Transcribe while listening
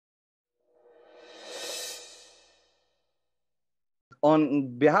On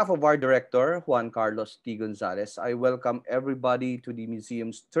behalf of our director, Juan Carlos T. Gonzalez, I welcome everybody to the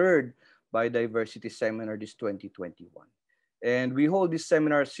museum's third Biodiversity Seminar this 2021. And we hold this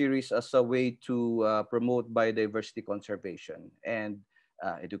seminar series as a way to promote biodiversity conservation and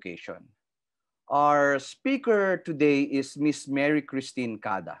education. Our speaker today is Miss Mary Christine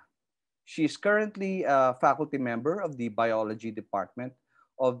Cada. She is currently a faculty member of the Biology Department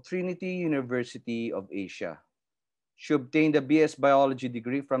of Trinity University of Asia. She obtained a BS Biology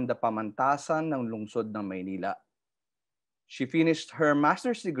degree from the Pamantasan ng Lungsod ng Maynila. She finished her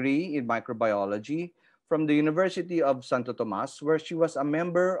master's degree in microbiology from the University of Santo Tomas, where she was a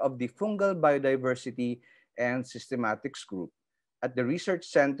member of the Fungal Biodiversity and Systematics Group at the Research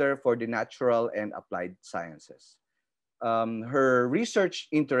Center for the Natural and Applied Sciences. Her research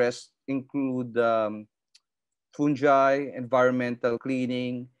interests include fungi, environmental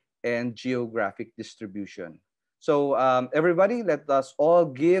cleaning, and geographic distribution. So everybody, let us all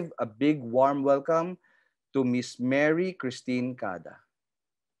give a big warm welcome to Miss Mary Christine Cada.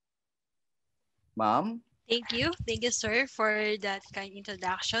 Ma'am? Thank you, sir, for that kind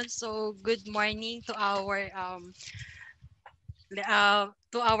introduction. So, good morning to our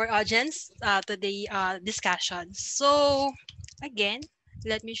audience today discussion. So, again,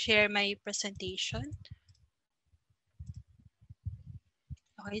 let me share my presentation.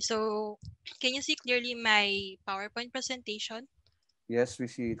 Okay, so can you see clearly my PowerPoint presentation? Yes, we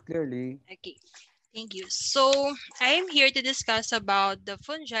see it clearly. Okay, thank you. So, I am here to discuss about the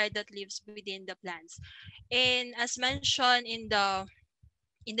fungi that lives within the plants. And as mentioned in the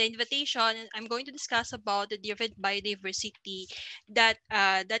invitation, I'm going to discuss about the different biodiversity that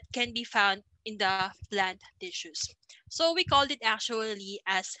can be found in the plant tissues. So we called it actually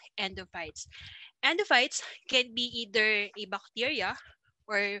as endophytes. Endophytes can be either a bacteria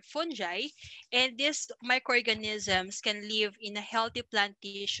or fungi, and these microorganisms can live in a healthy plant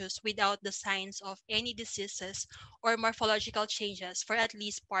tissues without the signs of any diseases or morphological changes for at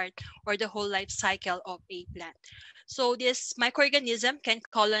least part or the whole life cycle of a plant. So this microorganism can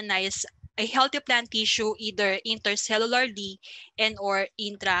colonize a healthy plant tissue either intercellularly and or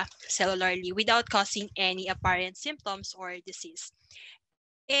intracellularly without causing any apparent symptoms or disease.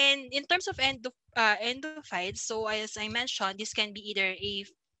 And in terms of endophytes, so as I mentioned, this can be either a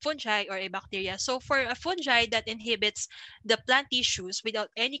fungi or a bacteria. So for a fungi that inhibits the plant tissues without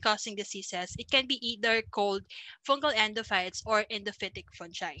any causing diseases, it can be either called fungal endophytes or endophytic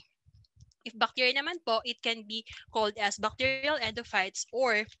fungi. If bacteria naman po, it can be called as bacterial endophytes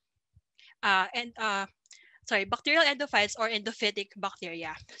or and bacterial endophytes or endophytic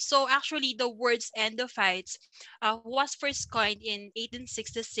bacteria. So actually, the words endophytes was first coined in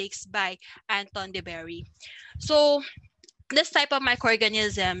 1866 by Anton de Berry. So this type of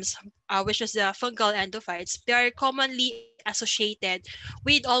microorganisms, which is the fungal endophytes, they are commonly associated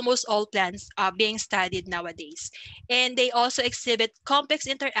with almost all plants being studied nowadays. And they also exhibit complex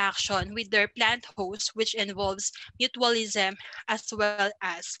interaction with their plant host, which involves mutualism as well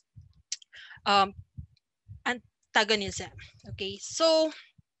as um, antagonism. Okay, so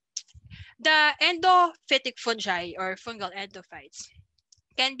the endophytic fungi or fungal endophytes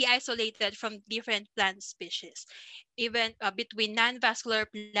can be isolated from different plant species, even between non-vascular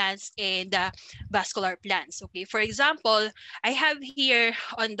plants and vascular plants. Okay, for example, I have here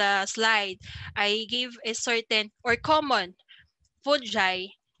on the slide, I gave a certain or common fungi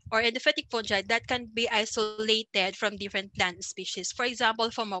or endophytic fungi that can be isolated from different plant species. For example,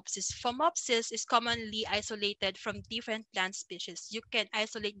 Phomopsis. Phomopsis is commonly isolated from different plant species. You can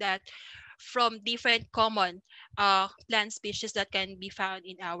isolate that from different common plant species that can be found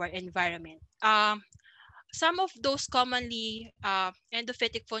in our environment. Some of those commonly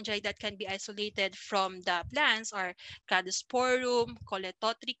endophytic fungi that can be isolated from the plants are Cladosporum,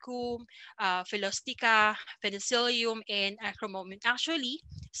 Coletotricum, Philostica, Penicillium, and Acromomium. Actually,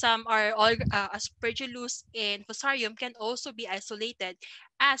 some are all Aspergillus and Fusarium can also be isolated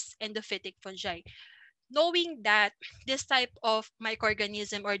as endophytic fungi. Knowing that this type of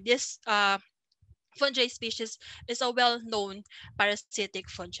microorganism or this fungi species is a well-known parasitic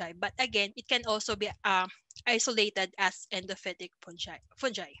fungi, but again, it can also be isolated as endophytic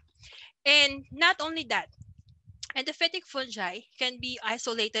fungi. And not only that, endophytic fungi can be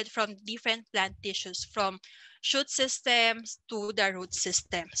isolated from different plant tissues, from shoot systems to the root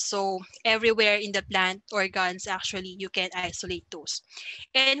system. So everywhere in the plant organs, actually, you can isolate those.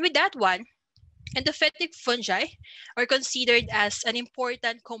 And with that one, endophytic fungi are considered as an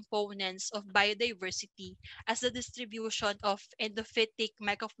important components of biodiversity as the distribution of endophytic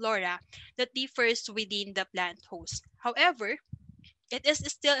microflora that differs within the plant host. However, it is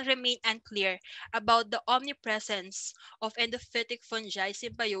still remain unclear about the omnipresence of endophytic fungi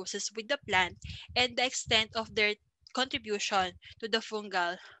symbiosis with the plant and the extent of their contribution to the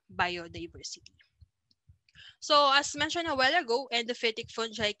fungal biodiversity. So as mentioned a while ago, endophytic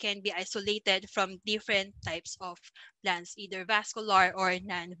fungi can be isolated from different types of plants, either vascular or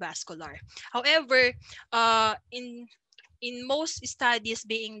non-vascular. However, in most studies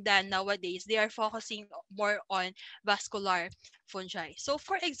being done nowadays, they are focusing more on vascular fungi. So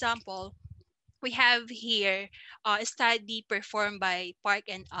for example, we have here a study performed by Park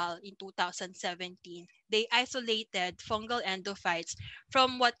and al. In 2017. They isolated fungal endophytes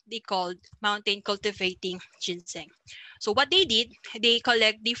from what they called mountain cultivating ginseng. So what they did, they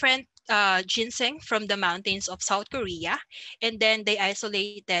collect different ginseng from the mountains of South Korea, and then they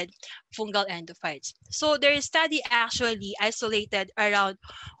isolated fungal endophytes. So their study actually isolated around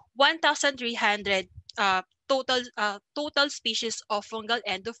 1,300 total species of fungal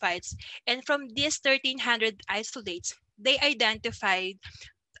endophytes, and from these 1,300 isolates, they identified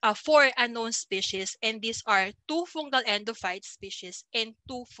four unknown species, and these are two fungal endophyte species and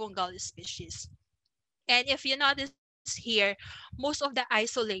two fungal species. And if you notice here, most of the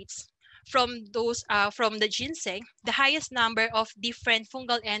isolates from the ginseng, the highest number of different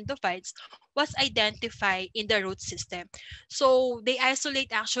fungal endophytes was identified in the root system. So they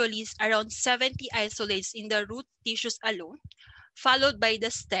isolate actually around 70 isolates in the root tissues alone, followed by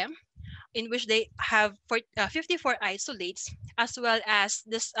the stem, in which they have 54 isolates, as well as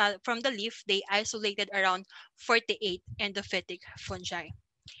this from the leaf, they isolated around 48 endophytic fungi.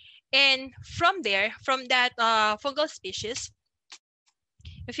 And from there, from that fungal species,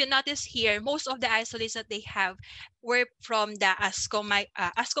 if you notice here, most of the isolates that they have were from the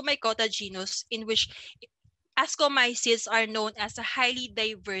Ascomycota genus, in which ascomycetes are known as a highly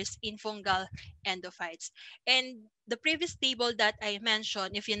diverse in fungal endophytes. And the previous table that I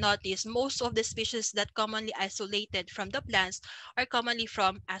mentioned, if you notice, most of the species that commonly isolated from the plants are commonly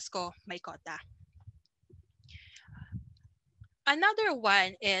from Ascomycota. Another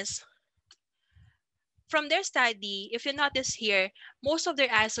one is from their study, if you notice here, most of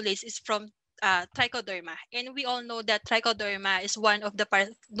their isolates is from trichoderma. And we all know that trichoderma is one of the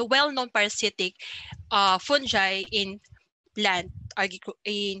well-known parasitic fungi in plant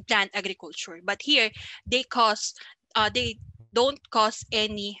agriculture. But here, they cause they don't cause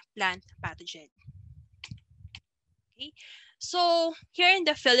any plant pathogen. Okay, so here in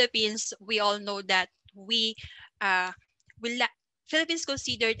the Philippines, we all know that we uh, we la- Philippines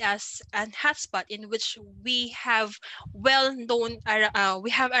considered as an hotspot in which we have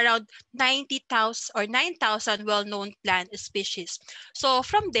we have around 90,000 or 9,000 well-known plant species. So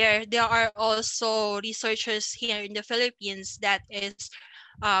from there are also researchers here in the Philippines that is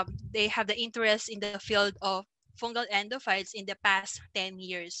they have the interest in the field of fungal endophytes in the past 10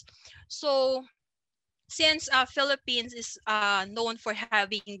 years. So since Philippines is known for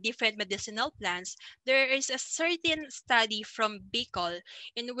having different medicinal plants, there is a certain study from Bicol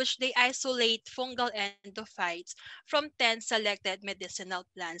in which they isolate fungal endophytes from 10 selected medicinal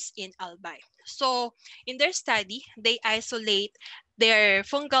plants in Albay. So in their study, they isolate their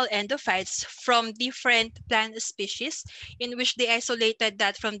fungal endophytes from different plant species, in which they isolated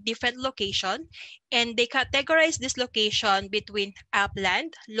that from different location, and they categorize this location between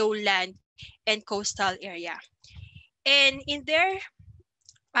upland, lowland, and coastal area. And in their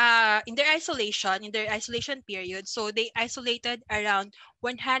isolation period, so they isolated around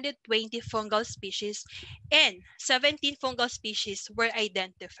 120 fungal species, and 17 fungal species were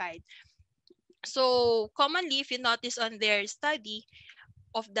identified. So commonly, if you notice on their study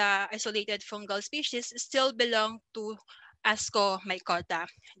of the isolated fungal species, still belong to Ascomycota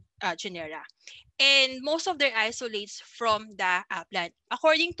genera. And most of their isolates from the upland.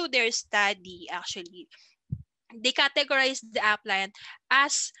 According to their study, actually, they categorize the upland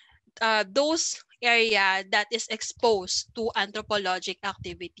as those area that is exposed to anthropologic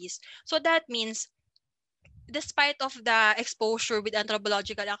activities. So that means, despite of the exposure with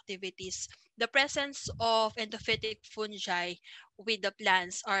anthropological activities, the presence of endophytic fungi with the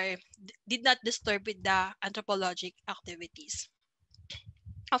plants did not disturb with the anthropologic activities.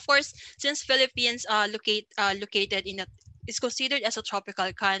 Of course, since Philippines located in a is considered as a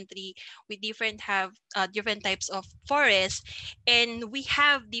tropical country, we different types of forests, and we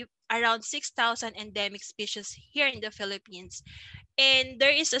have the around 6,000 endemic species here in the Philippines. And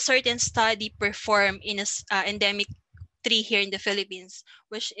there is a certain study performed in endemic tree here in the Philippines,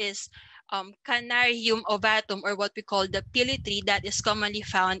 which is Canarium ovatum, or what we call the pili tree, that is commonly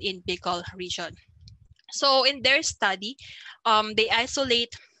found in Bicol region. So in their study, they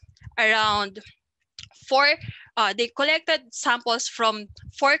isolate around four they collected samples from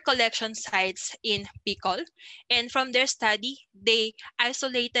 4 collection sites in Bicol, and from their study, they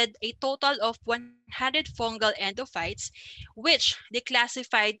isolated a total of 100 fungal endophytes, which they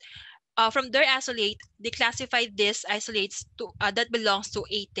classified from their isolate. They classified these isolates to that belongs to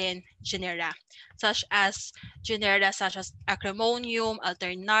 18 genera, such as Acremonium,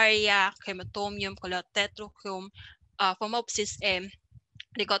 Alternaria, Chematomium, Colotetrocum, Phomopsis, and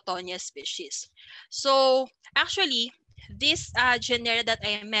Ricotonia species. So actually, this genera that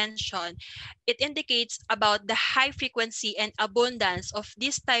I mentioned, it indicates about the high frequency and abundance of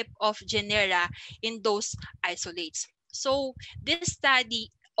this type of genera in those isolates. So this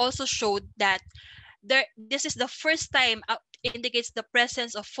study also showed that this is the first time indicates the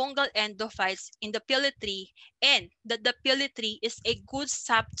presence of fungal endophytes in the pili tree, and that the pili tree is a good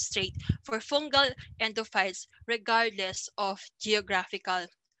substrate for fungal endophytes regardless of geographical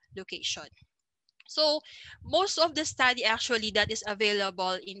location. So most of the study actually that is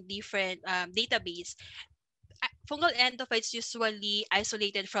available in different database, fungal endophytes usually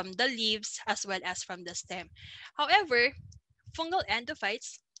isolated from the leaves as well as from the stem. However, fungal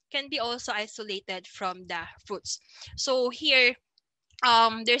endophytes can be also isolated from the fruits. So here,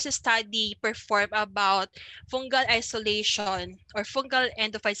 there's a study performed about fungal isolation or fungal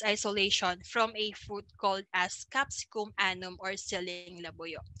endophytes isolation from a fruit called as Capsicum annum or Siling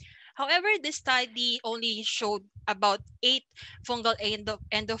labuyo. However, this study only showed about 8 fungal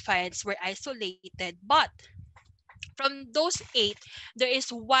endophytes were isolated, but from those 8, there is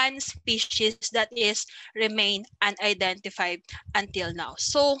one species that is remain unidentified until now.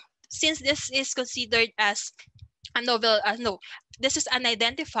 So since this is considered as a novel, no, this is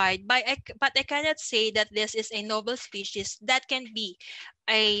unidentified, but I cannot say that this is a novel species that can be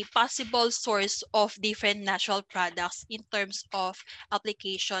a possible source of different natural products in terms of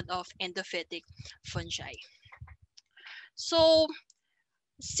application of endophytic fungi. So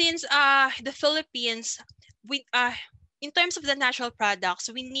since the Philippines, we in terms of the natural products,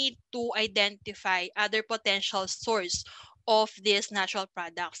 we need to identify other potential source of these natural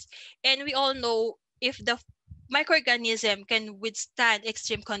products. And we all know if the microorganism can withstand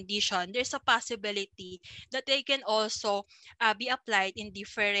extreme condition, there's a possibility that they can also be applied in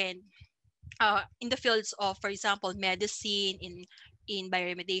different in the fields of, for example, medicine, in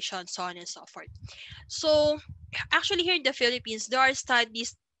bioremediation, so on and so forth. So actually here in the Philippines, there are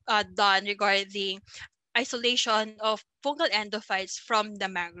studies done regarding isolation of fungal endophytes from the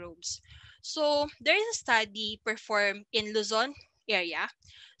mangroves. So there is a study performed in Luzon area.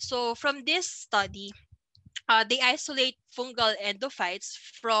 So from this study, they isolate fungal endophytes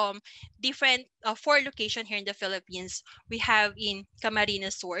from different 4 locations here in the Philippines. We have in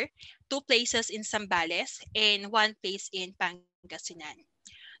Camarines Sur, 2 places in Zambales, and 1 place in Pangasinan.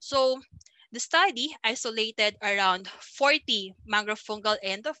 So the study isolated around 40 mangrove fungal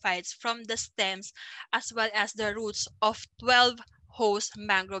endophytes from the stems as well as the roots of 12 host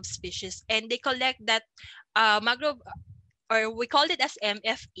mangrove species, and they collect that mangrove, or we call it as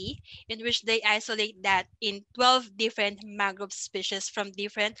MFE, in which they isolate that in 12 different mangrove species from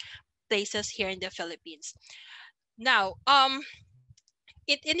different places here in the Philippines. Now,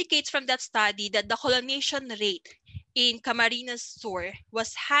 it indicates from that study that the colonization rate in Camarines Sur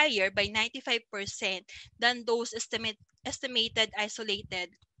was higher by 95% than those estimated isolated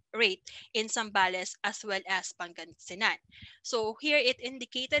rate in Zambales as well as Pangasinan. So here it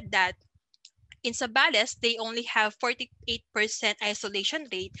indicated that in Zambales, they only have 48% isolation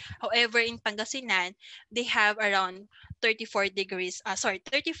rate. However, in Pangasinan, they have around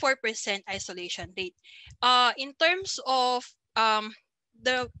 34% isolation rate. In terms of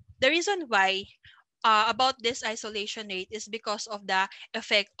the the reason why about this isolation rate is because of the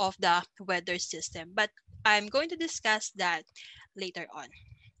effect of the weather system. But I'm going to discuss that later on.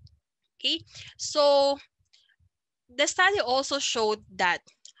 Okay, so the study also showed that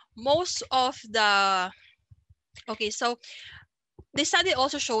most of the okay, so the study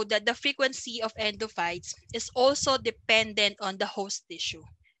also showed that the frequency of endophytes is also dependent on the host tissue.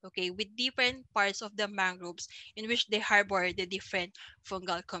 Okay, with different parts of the mangroves in which they harbor the different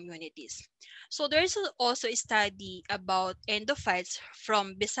fungal communities. So there is also a study about endophytes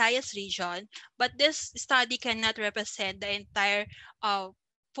from Visayas region, but this study cannot represent the entire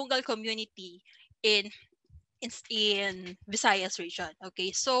fungal community in in Visayas region.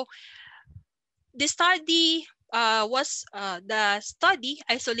 Okay, so the study the study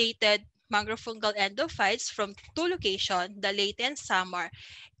isolated mangrove fungal endophytes from 2 locations, the Leyte and Samar,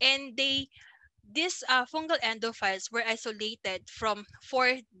 and these fungal endophytes were isolated from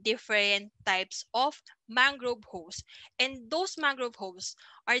 4 different types of mangrove hosts, and those mangrove hosts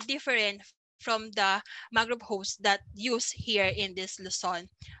are different from the mangrove host that used here in this Luzon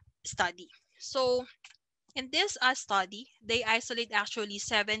study. So in this study, they isolate actually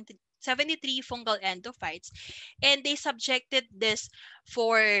 73 fungal endophytes, and they subjected this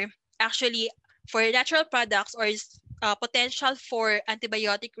for actually for natural products or potential for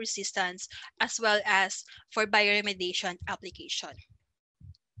antibiotic resistance as well as for bioremediation application.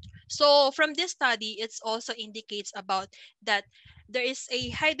 So from this study, it also indicates about that there is a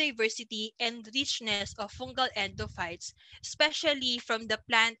high diversity and richness of fungal endophytes, especially from the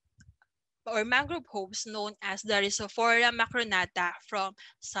plant or mangrove hosts known as the Rhizophora macronata from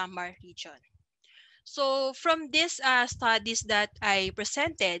Samar region. So from these studies that I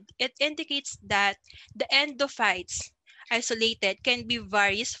presented, it indicates that the endophytes isolated can be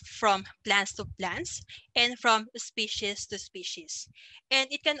varies from plants to plants and from species to species.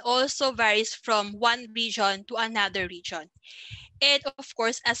 And it can also varies from one region to another region. And of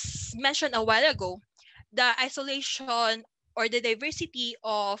course, as mentioned a while ago, the isolation or the diversity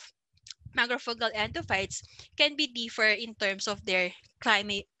of macrofungal endophytes can be differ in terms of their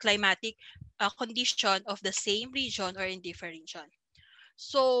climatic condition of the same region or in different region.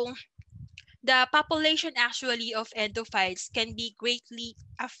 So the population actually of endophytes can be greatly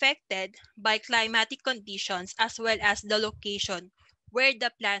affected by climatic conditions as well as the location where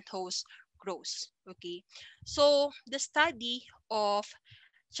the plant host grows. Okay, so the study of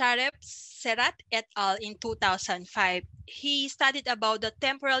Charep Serat et al. In 2005, he studied about the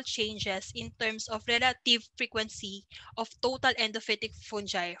temporal changes in terms of relative frequency of total endophytic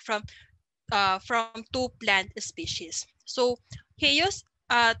fungi from two plant species. So he used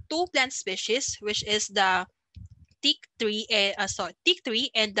two plant species, which is the teak tree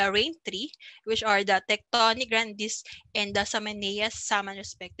and the rain tree, which are the Tectonic grandis and the Samaneas saman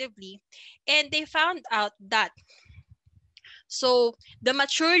respectively. And they found out that so the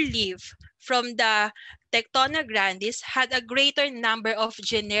mature leaf from the Tectona grandis had a greater number of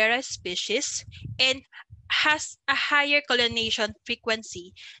genera species and has a higher colonization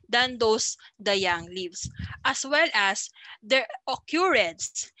frequency than those the young leaves, as well as their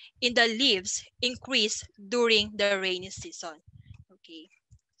occurrence in the leaves increase during the rainy season. Okay,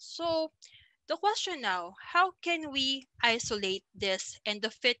 so the question now, how can we isolate this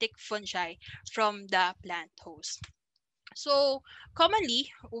endophytic fungi from the plant host? So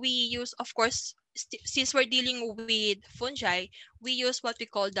commonly we use, of course, since we're dealing with fungi, we use what we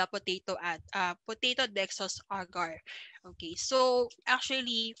call the potato dexos agar. Okay, so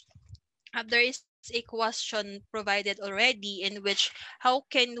actually there is a question provided already in which how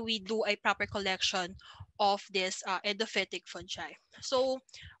can we do a proper collection of this endophytic fungi. So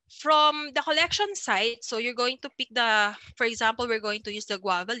from the collection site, so you're going to pick the, for example, we're going to use the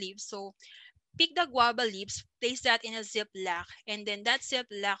guava leaves. So pick the guava leaves, place that in a ziploc, and then that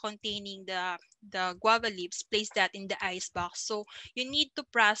ziploc containing the guava leaves, place that in the ice box. So you need to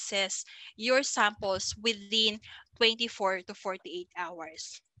process your samples within 24 to 48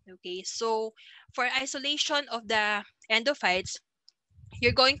 hours. Okay, so for isolation of the endophytes,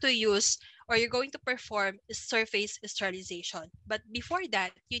 you're going to use or you're going to perform surface sterilization. But before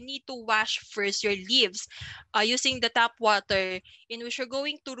that, you need to wash first your leaves using the tap water in which you're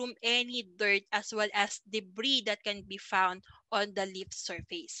going to remove any dirt as well as debris that can be found on the leaf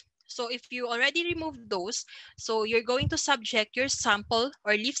surface. So if you already removed those, so you're going to subject your sample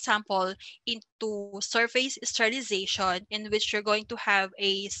or leaf sample into surface sterilization in which you're going to have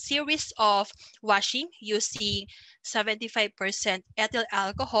a series of washing using 75% ethyl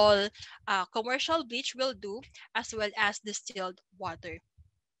alcohol, commercial bleach will do, as well as distilled water.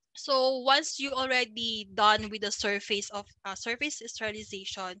 So once you already done with the surface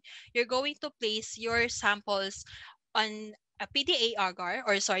sterilization, you're going to place your samples on a PDA agar,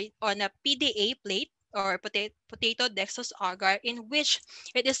 or sorry, on a PDA plate or potato dextrose agar in which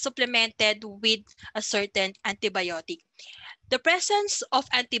it is supplemented with a certain antibiotic. The presence of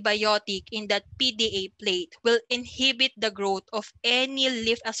antibiotic in that PDA plate will inhibit the growth of any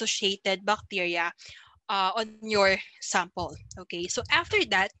leaf-associated bacteria on your sample. Okay, so after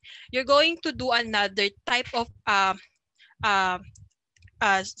that, you're going to do another type of uh,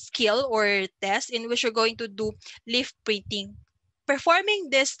 skill or test in which you're going to do leaf printing. Performing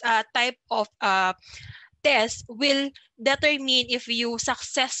this type of test will determine if you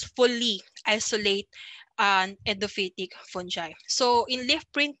successfully isolate an endophytic fungi. So in leaf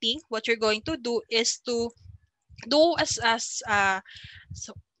printing, what you're going to do is to do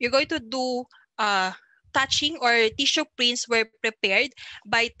so you're going to do touching, or tissue prints were prepared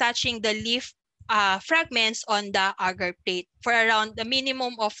by touching the leaf fragments on the agar plate for around the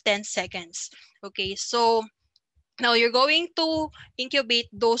minimum of 10 seconds. Okay, so now you're going to incubate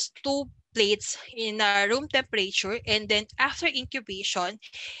those two plates in room temperature, and then after incubation,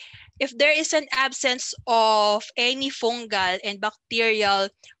 if there is an absence of any fungal and bacterial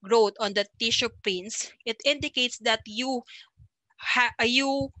growth on the tissue prints, it indicates that you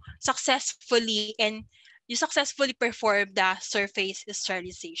successfully perform the surface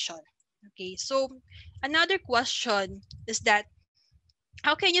sterilization. Okay, so another question is that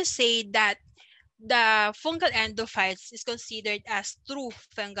how can you say that the fungal endophytes is considered as true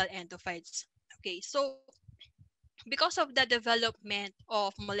fungal endophytes? Okay, so because of the development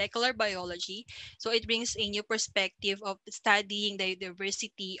of molecular biology, so it brings a new perspective of studying the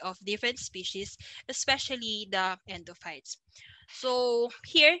diversity of different species, especially the endophytes. So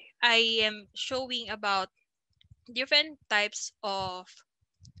here I am showing about different types of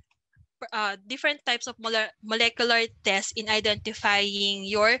molecular tests in identifying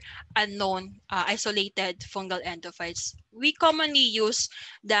your unknown isolated fungal endophytes. We commonly use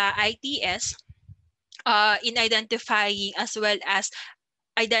the ITS in identifying as well as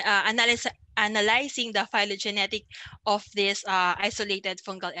analyzing the phylogenetic of these isolated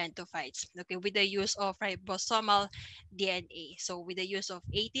fungal endophytes, okay, with the use of ribosomal DNA. So with the use of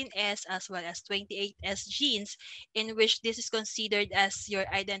 18S as well as 28S genes, in which this is considered as your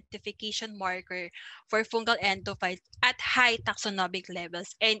identification marker for fungal endophytes at high taxonomic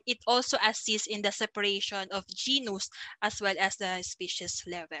levels. And it also assists in the separation of genus as well as the species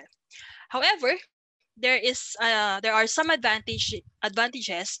level. However, there are some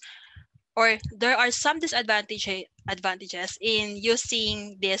advantages, or there are some advantages in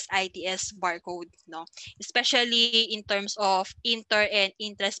using this ITS barcode, no, especially in terms of inter and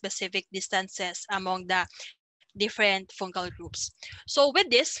intraspecific distances among the different fungal groups. So with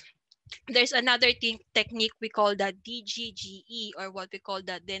this, there's another technique we call the DGGE, or what we call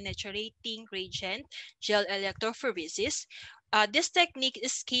the denaturating reagent gel electrophoresis. This technique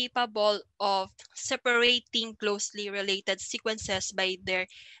is capable of separating closely related sequences by their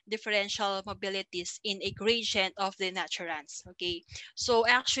differential mobilities in a gradient of the naturans. Okay, so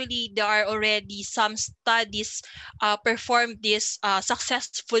actually there are already some studies performed this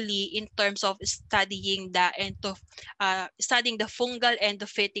successfully in terms of studying the fungal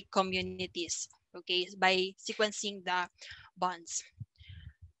endophytic communities, okay, by sequencing the bonds.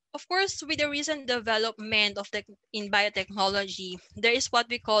 Of course, with the recent development in biotechnology, there is what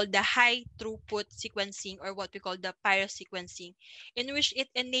we call the high throughput sequencing, or what we call the pyrosequencing, in which it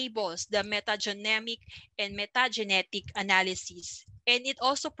enables the metagenomic and metagenetic analysis. And it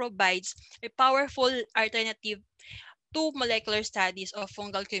also provides a powerful alternative to molecular studies of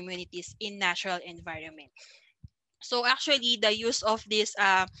fungal communities in natural environment. So actually, the use of this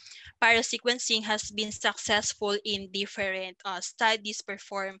pyrosequencing has been successful in different studies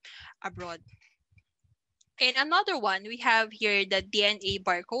performed abroad. And another one, we have here the DNA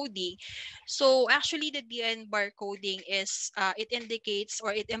barcoding. So actually, the DNA barcoding it indicates,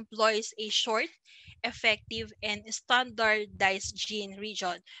 or it employs a short, effective, and standardized gene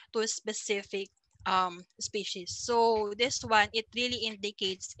region to a specific species. So this one, it really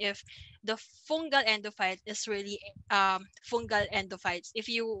indicates if the fungal endophyte is really fungal endophytes, if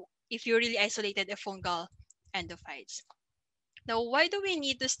you really isolated a fungal endophytes. Now, why do we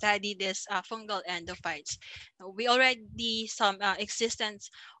need to study this fungal endophytes? Now, we already some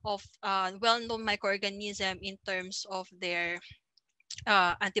existence of well-known microorganism in terms of their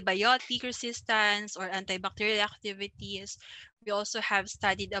antibiotic resistance or antibacterial activities. We also have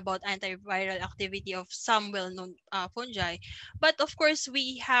studied about antiviral activity of some well-known fungi. But of course,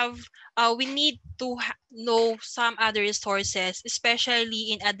 we need to know some other resources,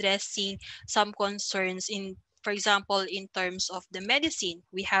 especially in addressing some concerns in, for example, in terms of the medicine.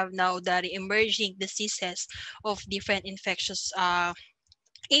 We have now the emerging diseases of different infectious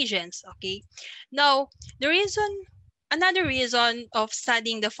agents. Okay, now the reason another reason of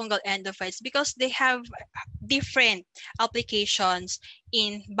studying the fungal endophytes, because they have different applications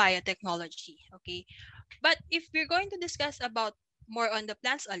in biotechnology. Okay, but if we're going to discuss about more on the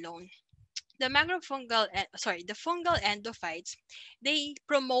plants alone, the fungal endophytes, they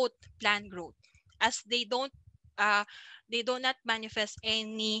promote plant growth, as uh, they do not manifest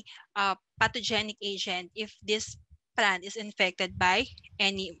any pathogenic agent if this plant is infected by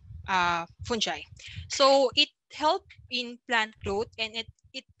any fungi. So it help in plant growth, and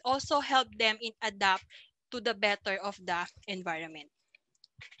it also help them in adapt to the better of the environment.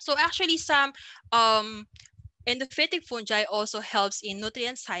 So actually some um endophytic fungi also helps in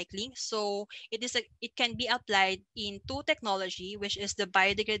nutrient cycling. So it can be applied in two technology, which is the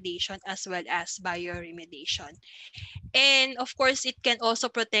biodegradation as well as bioremediation. And of course, it can also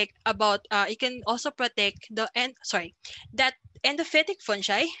protect that endophytic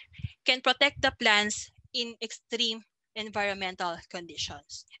fungi can protect the plants in extreme environmental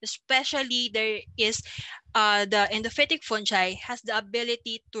conditions. Especially there is the endophytic fungi has the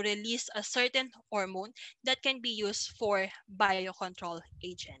ability to release a certain hormone that can be used for biocontrol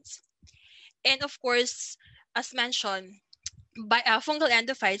agents. And of course, as mentioned, fungal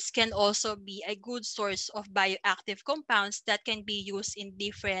endophytes can also be a good source of bioactive compounds that can be used in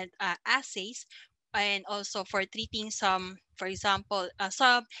different assays and also for treating some, for example,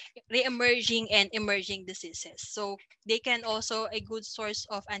 some re-emerging and emerging diseases. So they can also a good source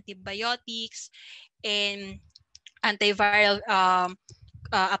of antibiotics and antiviral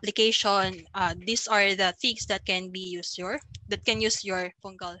application. These are the things that can be used that can use your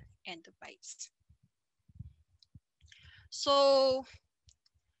fungal endophytes. So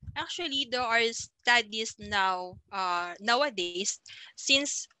actually, there are studies nowadays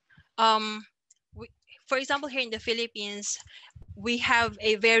since um we, for example here in the Philippines we have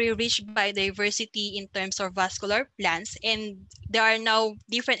a very rich biodiversity in terms of vascular plants, and there are now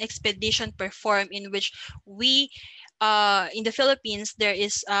different expedition performed in which we in the Philippines there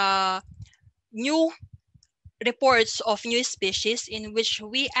is new reports of new species in which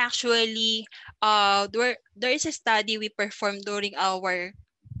we actually there is a study we performed during our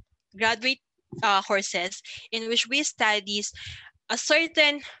graduate courses in which we studies a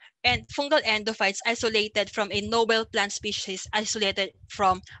certain and fungal endophytes isolated from a novel plant species isolated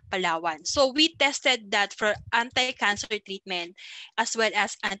from Palawan. So we tested that for anti-cancer treatment as well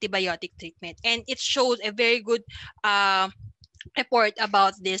as antibiotic treatment, and it showed a very good report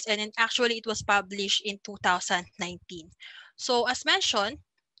about this, and actually it was published in 2019. So as mentioned,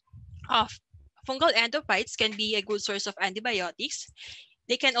 uh, fungal endophytes can be a good source of antibiotics.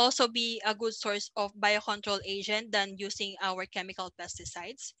 They can also be a good source of biocontrol agent than using our chemical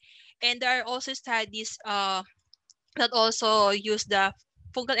pesticides. And there are also studies that also use the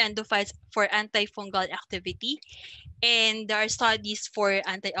fungal endophytes for antifungal activity, and there are studies for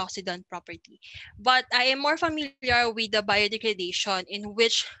antioxidant property. But I am more familiar with the biodegradation in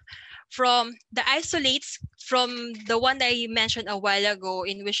which from the isolates from the one that I mentioned a while ago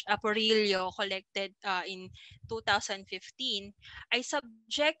in which Aporilio collected in 2015, I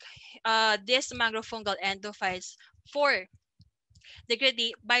subject these mangrofungal endophytes for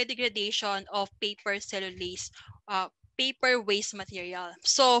biodegradation of paper cellulase, paper waste material.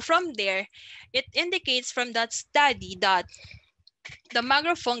 So from there, it indicates from that study that the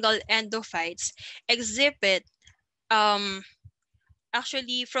mangrofungal endophytes exhibit um,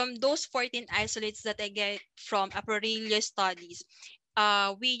 actually from those 14 isolates that I get from Aprilia studies,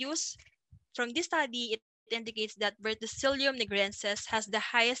 we use from this study, it indicates that Verticillium nigrensis has the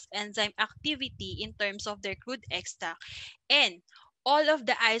highest enzyme activity in terms of their crude extract, and all of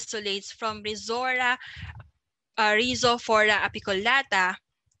the isolates from Rhizophora apiculata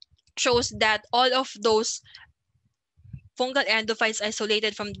shows that all of those fungal endophytes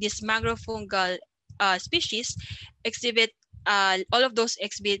isolated from this mangrofungal species exhibit all of those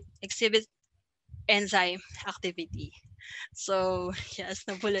exhibit enzyme activity. So, yes,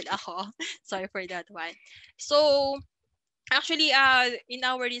 nabulol ako. Sorry for that one. So, actually, in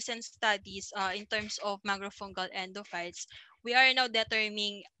our recent studies, in terms of mangrofungal endophytes, we are now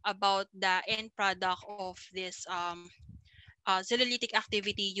determining about the end product of this xylolytic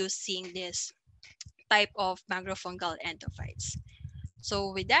activity using this type of mangrofungal endophytes.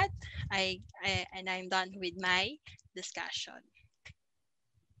 So, with that, I'm done with my discussion.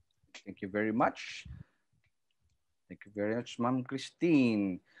 Thank you very much. Thank you very much, Ma'am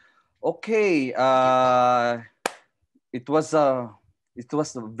Christine. Okay, it was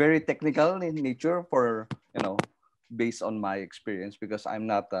very technical in nature for, based on my experience, because I'm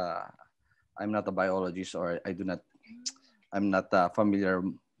not a biologist, or I'm not familiar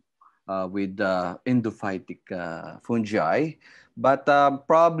with endophytic fungi, but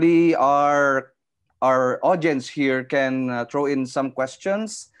probably our audience here can throw in some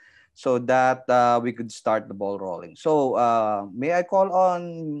questions so that we could start the ball rolling. So may I call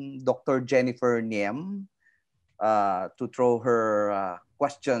on Dr. Jennifer Niem to throw her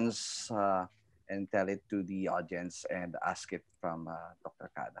questions and tell it to the audience and ask it from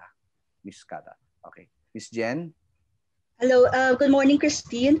Dr. Cada, Miss Cada. Okay, Miss Jen. Hello, good morning,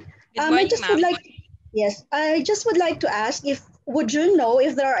 Christine. Good I morning, just would ma'am. like, yes, I just would like to ask if would you know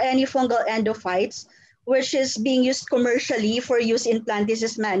if there are any fungal endophytes which is being used commercially for use in plant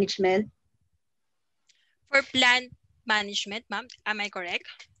disease management? For plant management, ma'am, am I correct?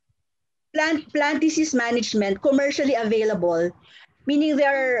 Plant disease management commercially available, meaning they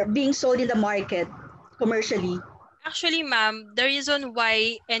are being sold in the market commercially. Actually, ma'am, the reason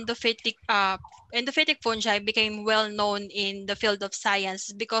why endophytic endophytic fungi became well known in the field of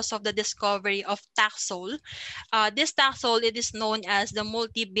science because of the discovery of taxol. This taxol, it is known as the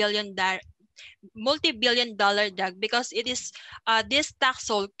multi-billion dollar drug because it is this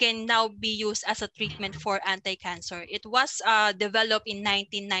taxol can now be used as a treatment for anti-cancer. It was developed in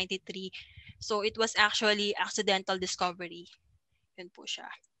 1993, so it was actually accidental discovery. Yun po siya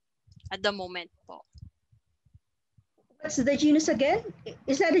at the moment po. What's the genus again?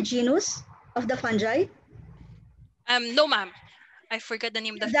 Is that a genus of the fungi? No, ma'am. I forgot the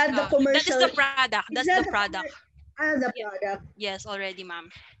name of Is that the that is commercial? the product. That's Is the that product. the Yeah. product? Yes, already,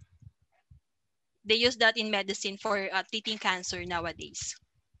 ma'am. They use that in medicine for treating cancer nowadays.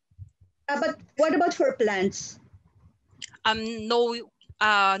 But what about for plants? No,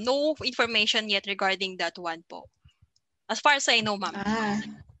 no information yet regarding that one po. As far as I know, ma'am. Ah.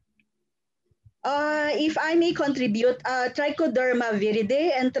 If I may contribute, Trichoderma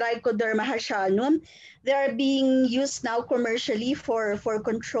viride and Trichoderma hashanum, they are being used now commercially for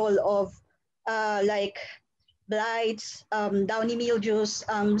control of like blights, downy mildews,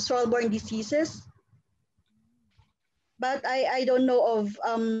 soil-borne diseases. But I don't know of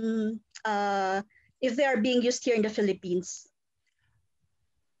if they are being used here in the Philippines.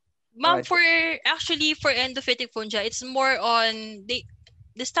 Ma'am, Right. for actually for endophytic fungi, it's more on the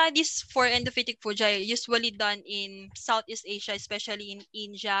studies for endophytic fungi usually done in Southeast Asia, especially in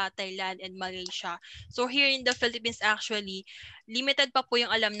India, Thailand, and Malaysia. So here in the Philippines, actually, limited pa po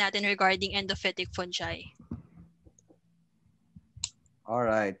yung alam natin regarding endophytic fungi. All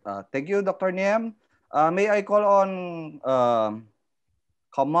right. Thank you, Dr. Niem. May I call on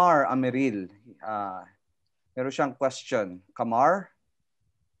Kamar Ameril? Meron siyang question. Kamar?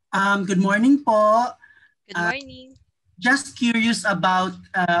 Good morning po. Good morning. Just curious about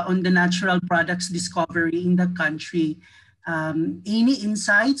on the natural products discovery in the country. Any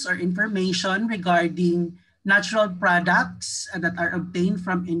insights or information regarding natural products that are obtained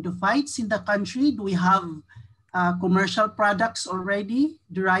from endophytes in the country? Do we have commercial products already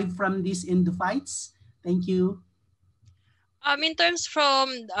derived from these endophytes? Thank you. In terms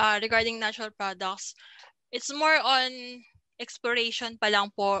from regarding natural products, it's more on exploration pa lang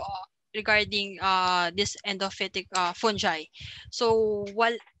po regarding this endophytic fungi. So,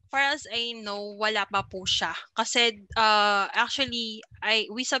 far as I know, wala pa po siya. Kasi actually,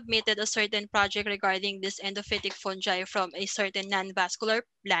 we submitted a certain project regarding this endophytic fungi from a certain non-vascular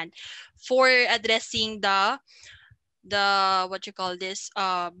plant for addressing the what you call this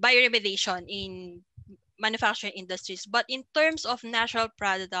bioremediation in manufacturing industries. But in terms of natural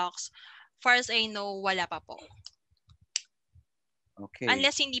products, far as I know, wala pa po. Okay.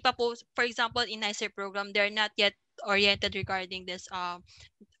 Unless hindi pa po, for example, in NICER program, they're not yet oriented regarding this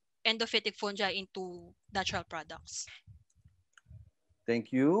endophytic fungi into natural products. Thank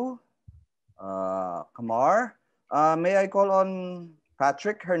you, Kamar. May I call on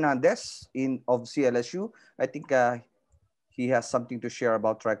Patrick Hernandez of CLSU? I think he has something to share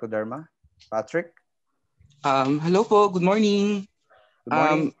about trichoderma. Patrick? Hello po, good morning. Good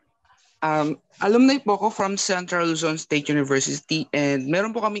morning. Alumni po ako from Central Luzon State University and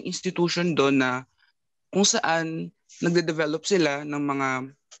meron po kaming institution doon na kung saan nagde-develop sila ng mga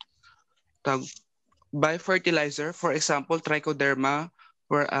biofertilizer, for example, trichoderma,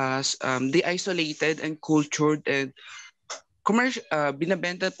 whereas they isolated and cultured and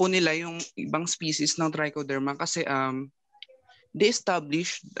binabenta po nila yung ibang species ng trichoderma kasi they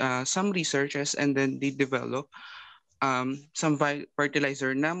established some researches and then they develop some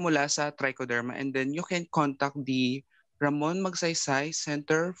fertilizer na mula sa trichoderma, and then you can contact the Ramon Magsaysay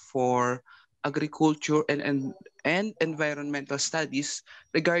Center for Agriculture and Environmental Studies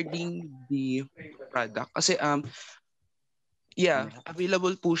regarding the product. Kasi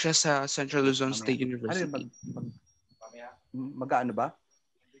available po siya sa Central Luzon State University. Mag-ano ba?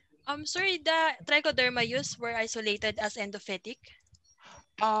 Sorry, the trichoderma use were isolated as endophytic?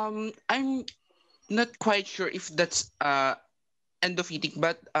 I'm not quite sure if that's endophytic,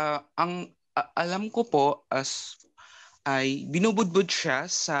 but ang alam ko po as ay binubudbud siya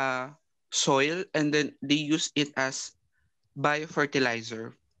sa soil and then they use it as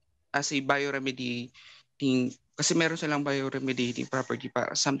biofertilizer, as a bioremediating, kasi meron silang bioremediating property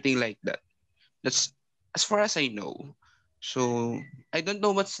para something like that. That's as far as I know. So I don't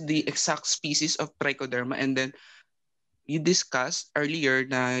know what's the exact species of trichoderma, and then you discussed earlier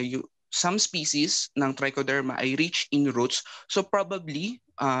na some species ng trichoderma ay rich in roots. So probably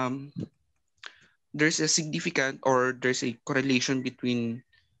there's a significant or there's a correlation between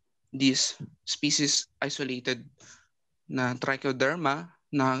these species isolated na trichoderma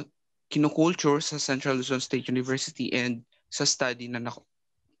na kinukulture sa Central Luzon State University and sa study na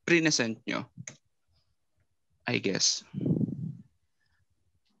pre-present nyo. I guess.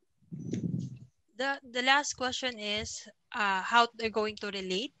 The last question is how they're going to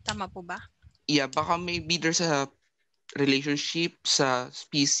relate. Tama po ba? Yeah, baka maybe there's a relationship sa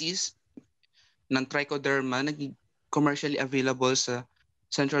species ng trichoderma na commercially available sa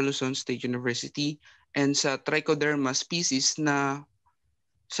Central Luzon State University and sa trichoderma species na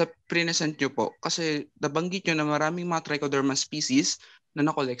sa present nyo po. Kasi nabanggit nyo na maraming mga trichoderma species na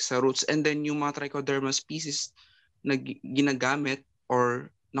nakolekt sa roots and then yung mga trichoderma species na ginagamit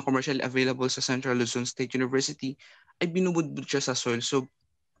or na commercially available sa Central Luzon State University ay binubudbud siya sa soil. So,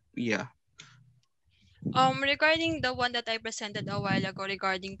 yeah. Regarding the one that I presented a while ago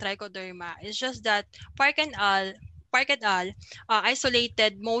regarding trichoderma, it's just that Park et al.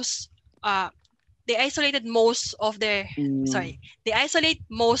 Isolated most they isolated most of their Mm, sorry they isolate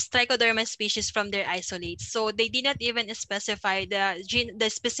most trichoderma species from their isolates, so they did not even specify the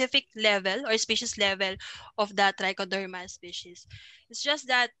specific level or species level of that trichoderma species. It's just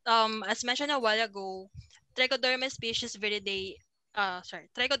that as mentioned a while ago, trichoderma species viridae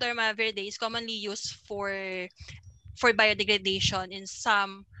trichoderma viridae is commonly used for biodegradation in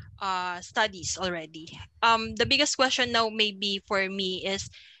some studies already. The biggest question now maybe for me is,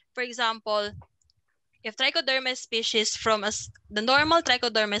 for example, if trichoderma species from the normal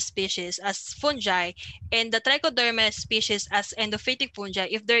trichoderma species as fungi and the trichoderma species as endophytic fungi,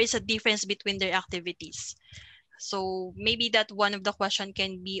 if there is a difference between their activities. So maybe that one of the question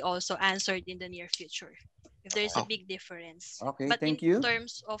can be also answered in the near future if there is a Oh, big difference. okay, But in thank you.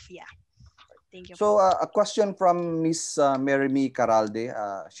 terms of, yeah, thank you po. So a question from Miss Meremy Caralde.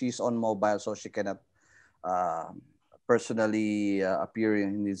 She's on mobile, so she cannot uh, personally appear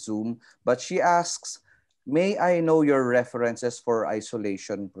in the Zoom. But she asks, may I know your references for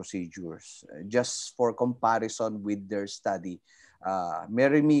isolation procedures, just for comparison with their study?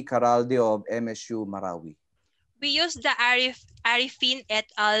 Meremy Caralde of MSU Marawi. We used the Arifin et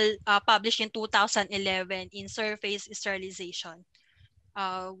al. Published in 2011 in surface sterilization.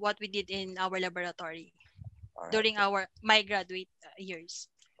 What we did in our laboratory All right. during my graduate years.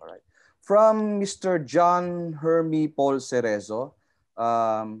 All right. From Mr. John Hermie Paul Cerezo,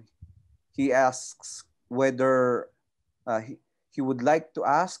 um, he asks whether he would like to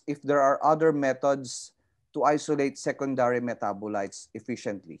ask if there are other methods to isolate secondary metabolites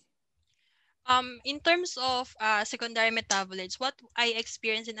efficiently. In terms of secondary metabolites, what I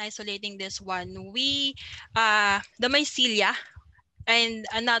experienced in isolating this one, the mycelia and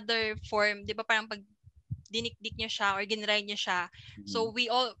another form, di ba parang pag dinikdik niya siya or ginray niya siya. So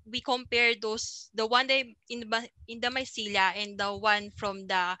Mhm. we compare those, the one that in the mycelia and the one from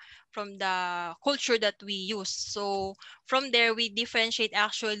the culture that we use. So from there we differentiate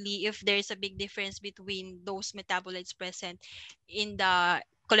actually if there is a big difference between those metabolites present in the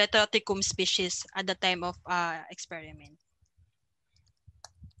Coletroticum species at the time of experiment.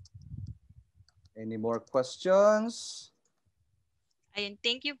 Any more questions? Ayun,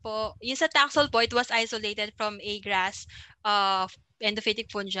 thank you po. Yung sa taxol po, it was isolated from a grass of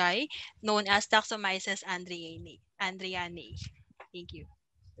endophytic fungi known as Taxomyces andreanae. Thank you.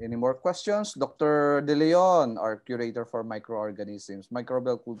 Any more questions? Dr. De Leon, our curator for microorganisms,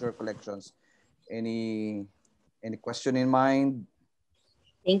 microbial culture collections. Any question in mind?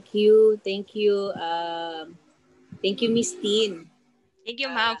 Thank you. Thank you. Thank you, Miss Teen. Thank you,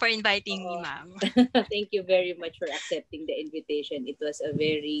 ma'am, for inviting me, ma'am. Thank you very much for accepting the invitation. It was a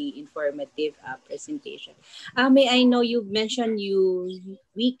very informative presentation. May I know you mentioned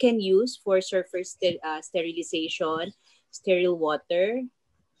we can use for surface sterilization, sterile water.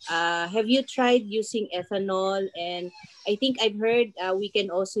 Have you tried using ethanol? And I think I've heard we can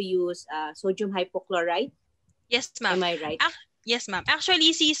also use sodium hypochlorite. Yes, ma'am. Am I right? Yes, ma'am.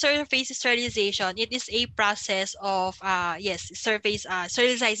 Actually, see, surface sterilization, it is a process of surface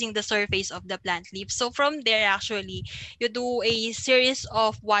sterilizing the surface of the plant leaf. So from there, actually, you do a series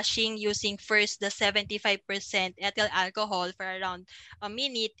of washing using first the 75% ethyl alcohol for around a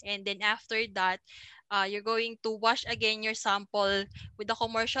minute, and then after that, you're going to wash again your sample with the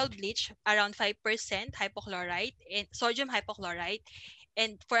commercial bleach around 5% hypochlorite and sodium hypochlorite,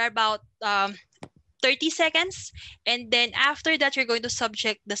 and for about 30 seconds, and then after that you're going to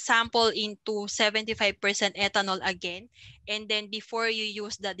subject the sample into 75% ethanol again, and then before you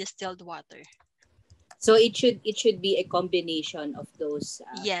use the distilled water. So it should be a combination of those.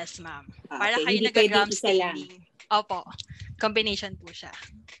 Yes, ma'am. Para Okay. kayo Hindi pwedeng nag-gram isa lang. staining. Opo. Combination po siya.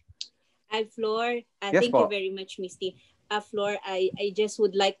 Flor, Yes thank you po. very much, Misty. Flor, I just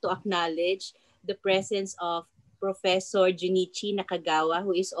would like to acknowledge the presence of Professor Junichi Nakagawa,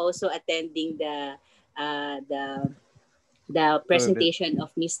 who is also attending the the presentation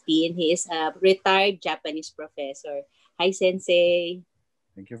of Miss Tin. He is a retired Japanese professor. Hi, Sensei.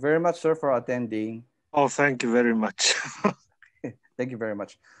 Thank you very much, sir, for attending. Oh, thank you very much. Thank you very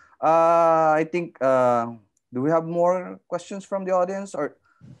much. I think, do we have more questions from the audience? Or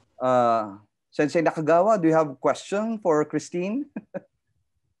Sensei Nakagawa, do you have a question for Christine?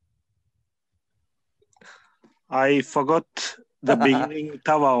 I forgot the beginning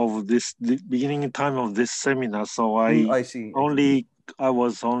time of this seminar, so I see. I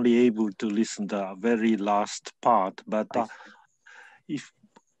was only able to listen the very last part. But if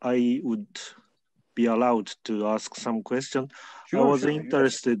I would be allowed to ask some question, I was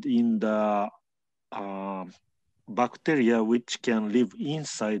interested in the bacteria which can live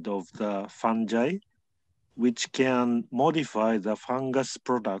inside of the fungi, which can modify the fungus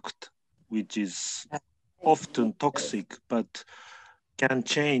product, which is often toxic, but can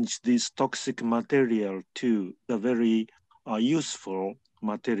change this toxic material to the very useful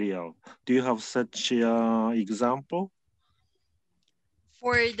material. Do you have such example?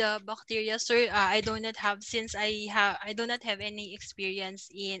 For the bacteria, sir, I do not have, since I do not have any experience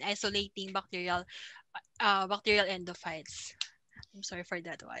in isolating bacterial endophytes. I'm sorry for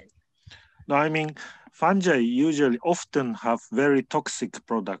that one. No, I mean, fungi usually often have very toxic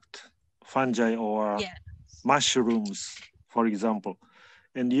product, fungi or mushrooms, for example.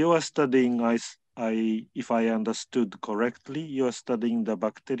 And you are studying, if I understood correctly, you are studying the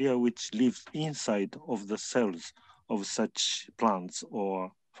bacteria which lives inside of the cells of such plants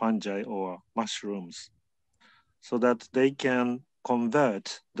or fungi or mushrooms, so that they can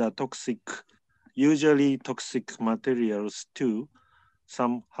convert the usually toxic materials to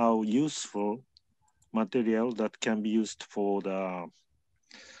somehow useful material that can be used for the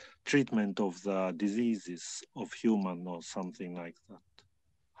treatment of the diseases of human or something like that.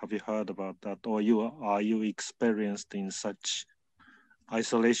 Have you heard about that, or are you experienced in such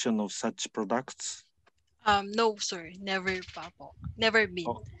isolation of such products? No, sir, never, Papo. Never been.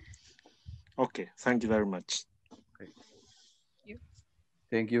 Oh. Okay, thank you very much. Okay.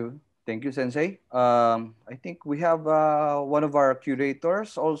 Thank you, Sensei. I think we have one of our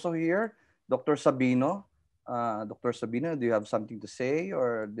curators also here, Dr. Sabino. Dr. Sabino, do you have something to say,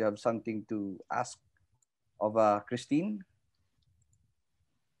 or do you have something to ask of Christine?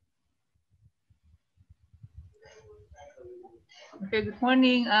 Okay, good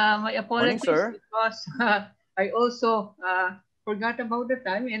morning. My apologies, sir. because I also forgot about the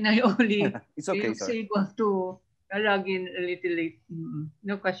time, and I only It's okay, was sir. able to log in a little late.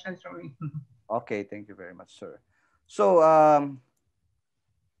 No questions from me. Okay, thank you very much, sir. So,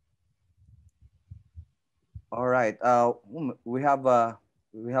 all right. We have all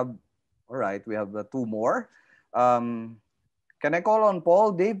right. We have two more. Can I call on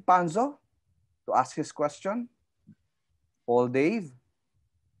Paul Dave Panzo to ask his question? Paul Dave.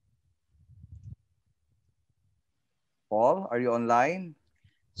 Paul, are you online?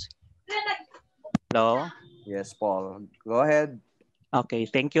 Hello? Yes, Paul. Go ahead. Okay,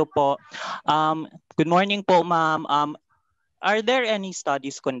 thank you po. Good morning po, ma'am. Are there any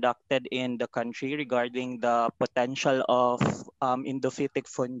studies conducted in the country regarding the potential of endophytic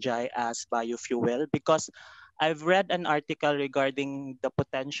fungi as biofuel? Because I've read an article regarding the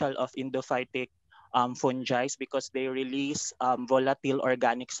potential of endophytic fungi because they release volatile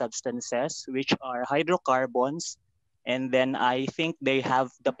organic substances, which are hydrocarbons. And then I think they have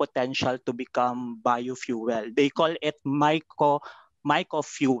the potential to become biofuel. They call it mycofuel.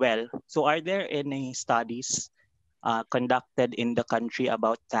 So are there any studies conducted in the country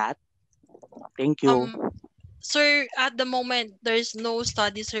about that? Thank you. Sir, at the moment, there's no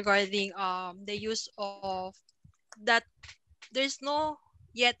studies regarding the use of that. There's no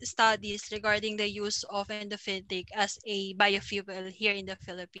yet studies regarding the use of endophytic as a biofuel here in the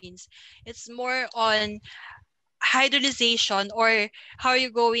Philippines. It's more on hydrolyzation, or how are you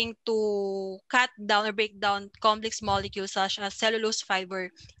going to cut down or break down complex molecules such as cellulose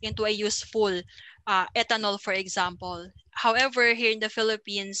fiber into a useful ethanol, for example. However, here in the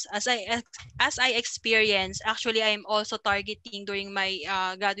Philippines, as I experience, actually I'm also targeting during my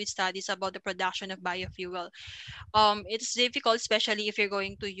graduate studies about the production of biofuel. It's difficult, especially if you're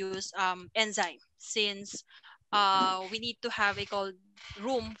going to use enzyme, since we need to have a called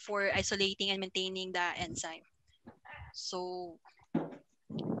room for isolating and maintaining the enzyme. So,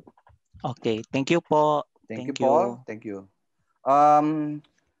 okay, thank you po. Thank you, Paul. Thank you.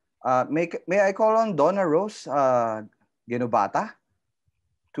 May I call on Donna Rose Genobata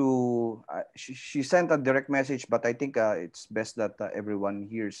to she sent a direct message, but I think it's best that everyone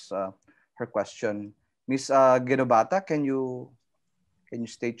hears her question. Miss Genobata, can you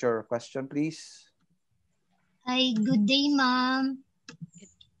state your question, please? Hi, good day, ma'am.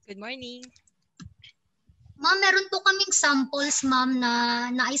 Good morning. Ma'am, meron po kaming samples, ma'am,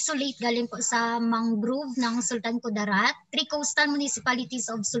 na-isolate galing po sa mangrove ng Sultan Kudarat, 3 coastal municipalities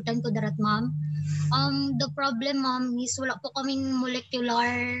of Sultan Kudarat, ma'am. The problem, ma'am, is wala po kaming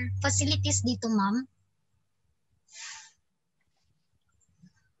molecular facilities dito, ma'am.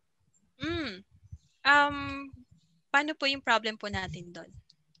 Paano po yung problem po natin doon?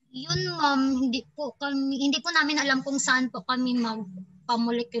 Yun, ma'am, hindi po namin alam kung saan po kami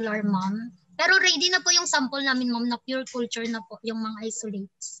magpa-molecular, ma'am. Pero ready na po yung sample namin, ma'am, na pure culture na po yung mga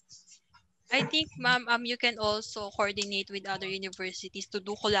isolates. I think, ma'am, you can also coordinate with other universities to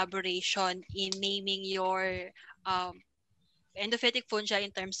do collaboration in naming your endophytic fungi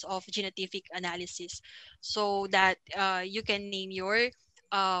in terms of genotypic analysis, so that you can name your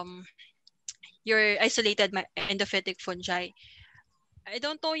isolated endophytic fungi. I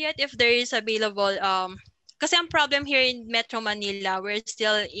don't know yet if there is available kasi ang problem here in Metro Manila, we're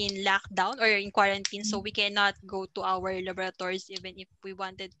still in lockdown or in quarantine, so we cannot go to our laboratories even if we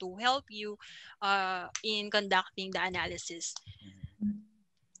wanted to help you in conducting the analysis.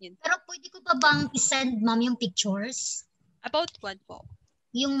 Yun. Pero pwede ko pa bang isend, ma'am, yung pictures? About what po?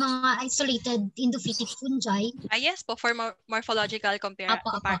 Yung mga isolated endophytic fungi. Yes po, for morphological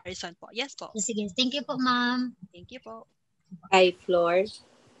comparison po. Yes po. Sige, thank you po, ma'am. Thank you po. Hi, Flor.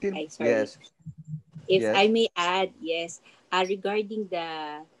 Hi, sorry. Yes. If Yes. I may add, yes, regarding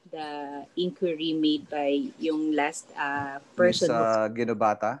the inquiry made by yung last person,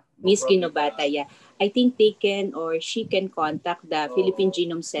 Miss Ginobata, yeah. I think they can or she can contact the Philippine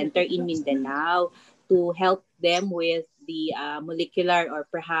Genome Center in Mindanao to help them with the molecular or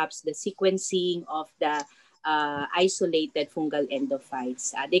perhaps the sequencing of the isolated fungal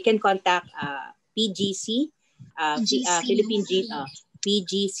endophytes. They can contact PGC,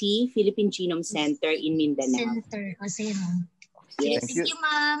 Philippine Genome Center in Mindanao. Yes. Thank you,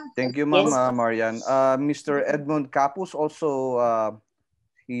 ma'am. Thank you, ma'am, Yes. Marian. Mr. Edmund Capus also,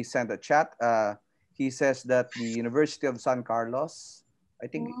 he sent a chat. He says that the University of San Carlos, I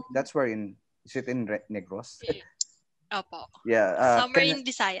think that's where is it in Negros? Opo. Yeah. Somewhere in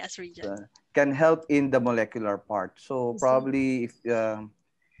Visayas region. Can help in the molecular part. So probably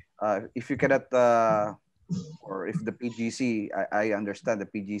if you cannot, or if the PGC, I understand the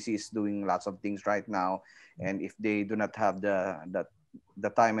PGC is doing lots of things right now, and if they do not have the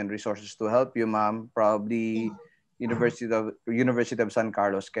time and resources to help you, ma'am, probably University of San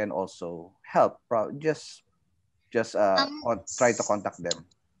Carlos can also help. Just try to contact them.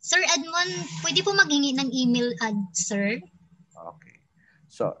 Sir Edmond, pwede po maghingi ng email ad, sir? Okay.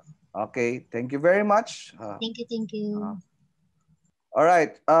 So, okay. Thank you very much. Thank you. All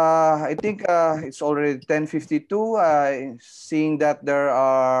right. I think it's already 10:52. Seeing that there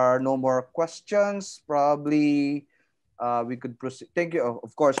are no more questions, probably we could proceed. Thank you.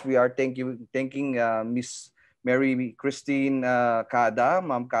 Of course, we are thanking Miss Mary Christine Cada,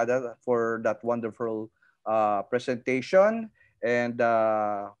 Ma'am Cada, for that wonderful presentation. And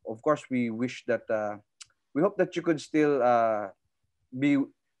of course, we wish that we hope that you could still be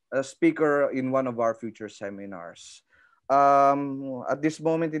a speaker in one of our future seminars. At this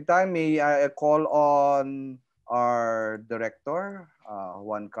moment in time, may I call on our director,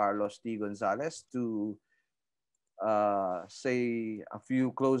 Juan Carlos T. Gonzalez, to say a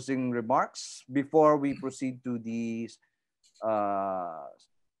few closing remarks before we proceed to the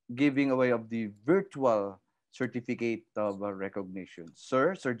giving away of the virtual certificate of recognition.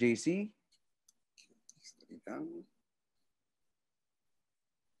 Sir JC.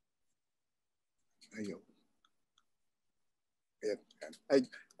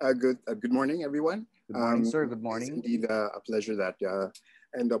 Good morning, everyone. Good morning, sir. Good morning. It's indeed a pleasure that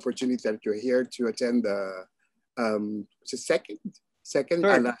and the opportunity that you're here to attend the second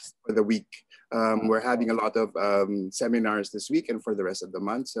last for the week. We're having a lot of seminars this week and for the rest of the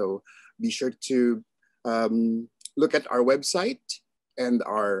month. So be sure to look at our website and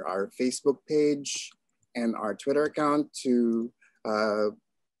our Facebook page and our Twitter account to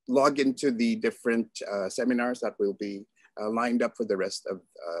log into the different seminars that will be lined up for the rest of,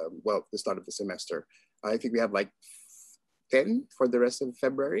 the start of the semester. I think we have like 10 for the rest of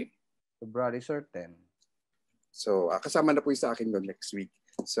February. February, sir, 10. So kasama na po sa akin doon next week.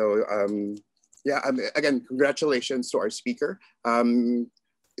 So again, congratulations to our speaker.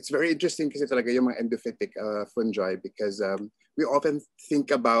 It's very interesting kasi talaga yung mga endophytic fungi because we often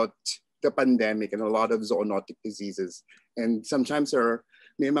think about the pandemic and a lot of zoonotic diseases. And sometimes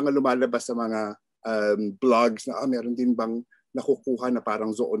may mga lumalabas sa mga blogs na meron din bang nakukuha na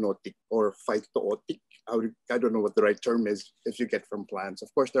parang zoonotic or phytootic I don't know what the right term is if you get from plants.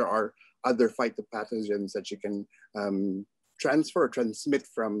 Of course, there are other phytopathogens that you can transfer or transmit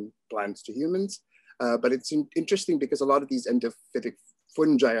from plants to humans. But it's interesting because a lot of these endophytic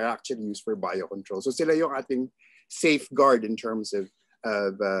fungi are actually used for biocontrol. So sila yung ating safeguard in terms of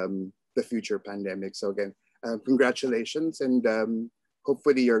the future pandemic. So again, congratulations, and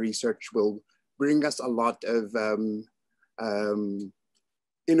hopefully your research will bring us a lot of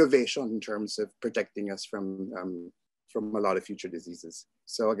innovation in terms of protecting us from a lot of future diseases.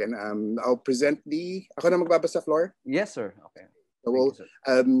 So again, I'll present ako na magbabasa, Flor? Yes, sir. Okay. So we'll,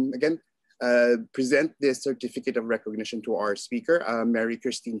 again, present this certificate of recognition to our speaker, Mary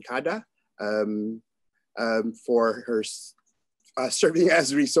Christine Cada, for her serving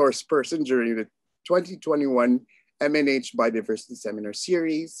as resource person during the 2021 MNH Biodiversity Seminar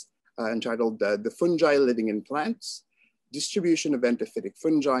Series entitled The Fungi Living in Plants, Distribution of Endophytic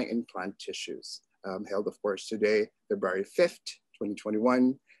Fungi in Plant Tissues, held, of course, today, February 5th,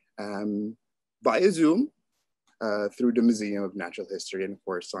 2021, via Zoom through the Museum of Natural History and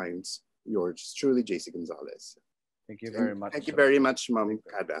for Science. Yours truly, JC Gonzalez. Thank you very much. Thank you very much, Ma'am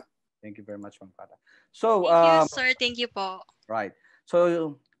Cada. Thank you very much, Ma'am Cada. So, thank you, sir. Thank you po. Right.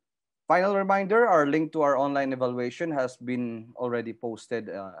 So, final reminder, our link to our online evaluation has been already posted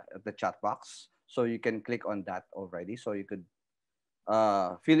at the chat box. So you can click on that already. So you could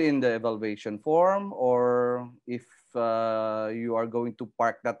fill in the evaluation form, or if you are going to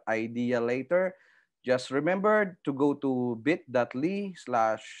park that idea later, just remember to go to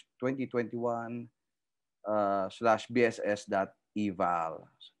bit.ly/2021/bss.eval.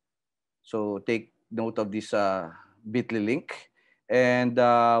 So take note of this bit.ly link, and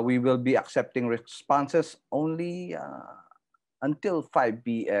we will be accepting responses only until 5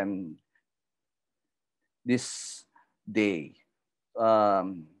 p.m. this day.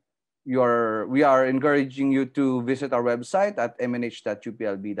 We are encouraging you to visit our website at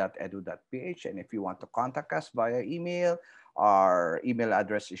mnh.uplb.edu.ph, and if you want to contact us via email, our email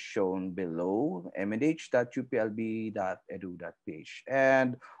address is shown below, mnh.uplb.edu.ph.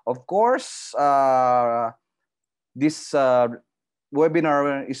 And of course, this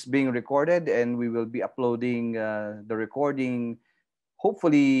webinar is being recorded, and we will be uploading the recording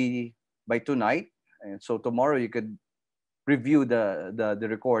hopefully by tonight. And so tomorrow you could review the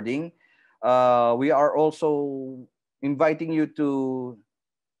recording. We are also inviting you to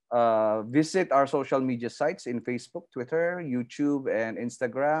visit our social media sites in Facebook, Twitter, YouTube, and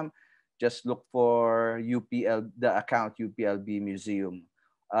Instagram. Just look for the account UPLB Museum.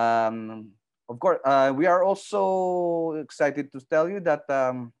 Of course, we are also excited to tell you that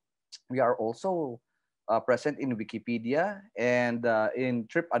we are also present in Wikipedia and in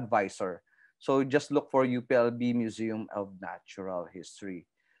TripAdvisor. So just look for UPLB Museum of Natural History.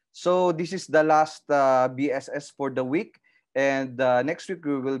 So this is the last BSS for the week. And next week,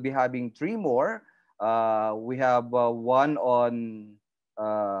 we will be having 3 more. We have one on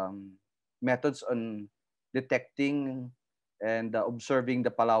methods on detecting and observing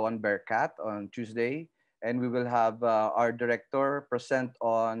the Palawan bearcat on Tuesday. And we will have our director present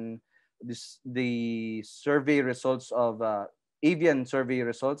on the survey results of avian survey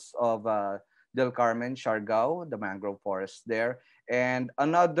results of Del Carmen, Siargao, the mangrove forest there, and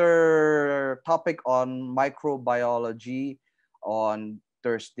another topic on microbiology on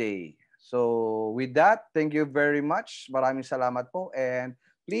Thursday. So with that, thank you very much. Maraming salamat po, and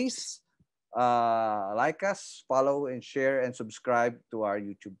please like us, follow, and share, and subscribe to our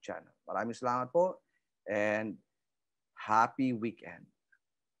YouTube channel. Maraming salamat po, and happy weekend.